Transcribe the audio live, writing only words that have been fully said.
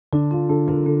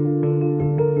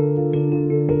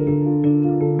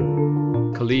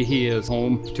Kalihi is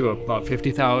home to about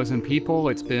 50,000 people.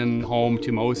 It's been home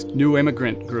to most new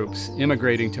immigrant groups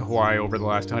immigrating to Hawaii over the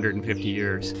last 150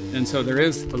 years. And so there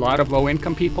is a lot of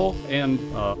low-income people and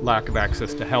lack of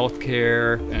access to health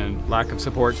care and lack of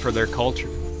support for their culture.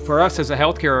 For us as a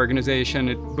healthcare organization,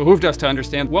 it behooved us to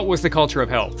understand what was the culture of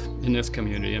health in this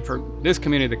community. And for this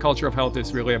community, the culture of health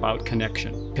is really about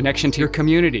connection. Connection to your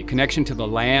community, connection to the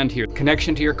land here,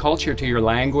 connection to your culture, to your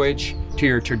language, to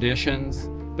your traditions.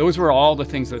 Those were all the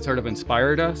things that sort of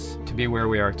inspired us to be where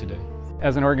we are today.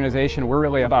 As an organization, we're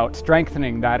really about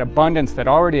strengthening that abundance that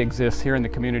already exists here in the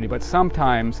community, but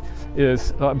sometimes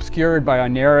is obscured by a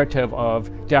narrative of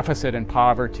deficit and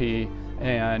poverty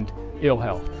and ill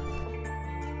health.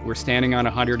 We're standing on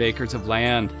 100 acres of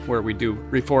land where we do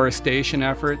reforestation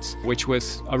efforts, which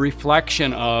was a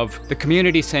reflection of the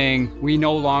community saying we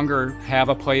no longer have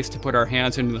a place to put our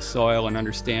hands into the soil and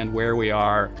understand where we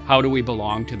are. How do we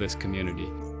belong to this community?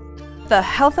 The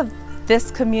health of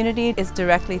this community is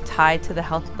directly tied to the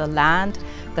health of the land,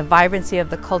 the vibrancy of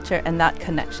the culture, and that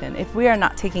connection. If we are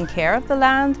not taking care of the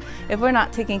land, if we're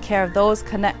not taking care of those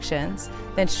connections,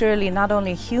 then surely not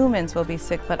only humans will be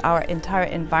sick, but our entire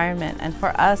environment. And for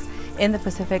us in the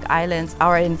Pacific Islands,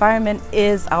 our environment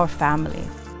is our family.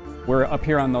 We're up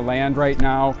here on the land right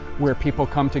now where people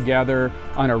come together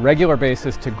on a regular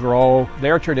basis to grow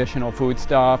their traditional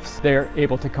foodstuffs. They're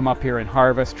able to come up here and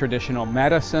harvest traditional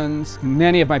medicines.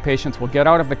 Many of my patients will get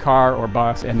out of the car or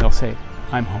bus and they'll say,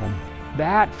 "I'm home."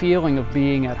 That feeling of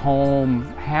being at home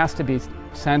has to be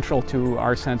central to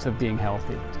our sense of being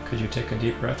healthy. Could you take a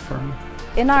deep breath for me?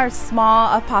 In our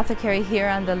small apothecary here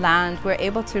on the land, we're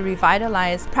able to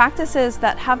revitalize practices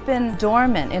that have been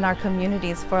dormant in our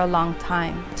communities for a long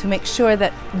time to make sure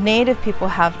that Native people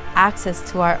have access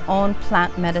to our own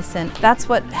plant medicine. That's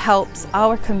what helps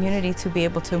our community to be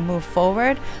able to move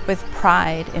forward with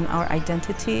pride in our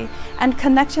identity and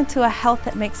connection to a health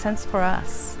that makes sense for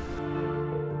us.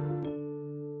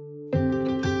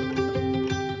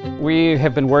 We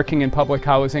have been working in public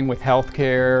housing with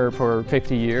healthcare for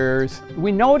 50 years.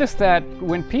 We noticed that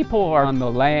when people are on the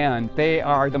land, they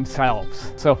are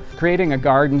themselves. So creating a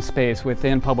garden space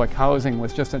within public housing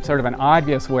was just a sort of an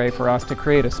obvious way for us to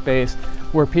create a space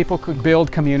where people could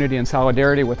build community and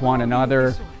solidarity with one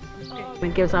another.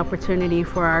 It gives opportunity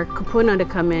for our kupuna to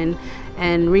come in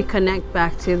and reconnect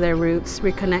back to their roots,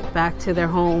 reconnect back to their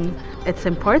home. It's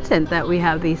important that we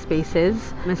have these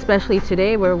spaces, especially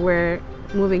today where we're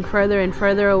moving further and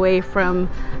further away from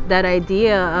that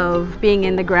idea of being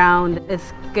in the ground.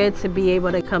 It's good to be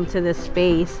able to come to this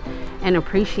space and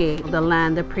appreciate the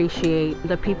land, appreciate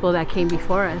the people that came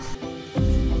before us.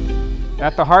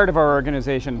 At the heart of our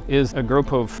organization is a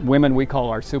group of women we call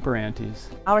our super aunties.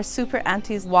 Our super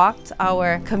aunties walked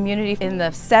our community in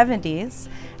the 70s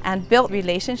and built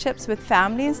relationships with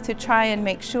families to try and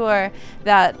make sure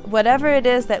that whatever it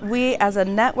is that we as a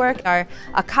network are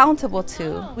accountable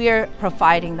to, we are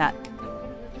providing that.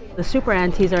 The super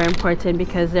aunties are important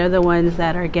because they're the ones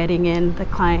that are getting in the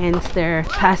clients, they're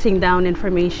passing down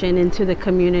information into the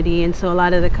community, and so a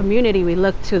lot of the community, we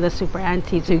look to the super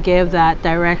aunties to give that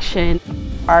direction.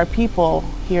 Our people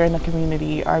here in the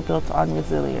community are built on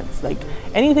resilience. Like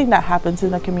anything that happens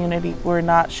in the community, we're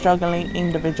not struggling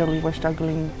individually, we're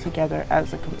struggling together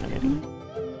as a community.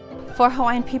 For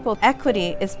Hawaiian people,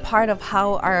 equity is part of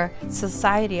how our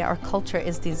society, our culture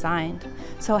is designed.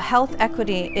 So health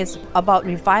equity is about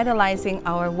revitalizing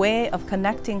our way of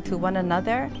connecting to one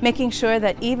another, making sure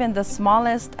that even the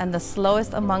smallest and the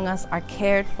slowest among us are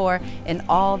cared for in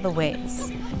all the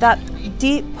ways. That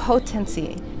deep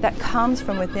potency that comes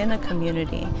from within a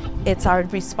community, it's our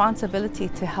responsibility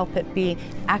to help it be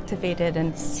activated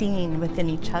and seen within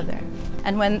each other.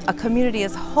 And when a community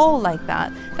is whole like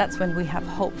that, that's when we have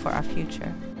hope for our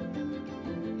future.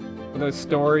 The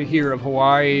story here of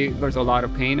Hawaii, there's a lot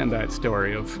of pain in that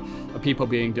story of people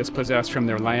being dispossessed from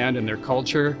their land and their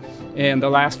culture. And the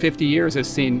last 50 years has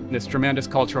seen this tremendous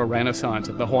cultural renaissance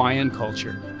of the Hawaiian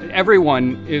culture.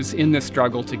 Everyone is in this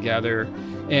struggle together,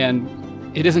 and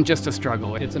it isn't just a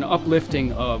struggle, it's an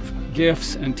uplifting of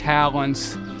gifts and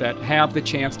talents that have the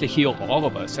chance to heal all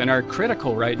of us and are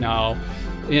critical right now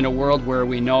in a world where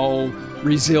we know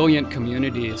resilient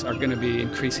communities are going to be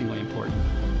increasingly important.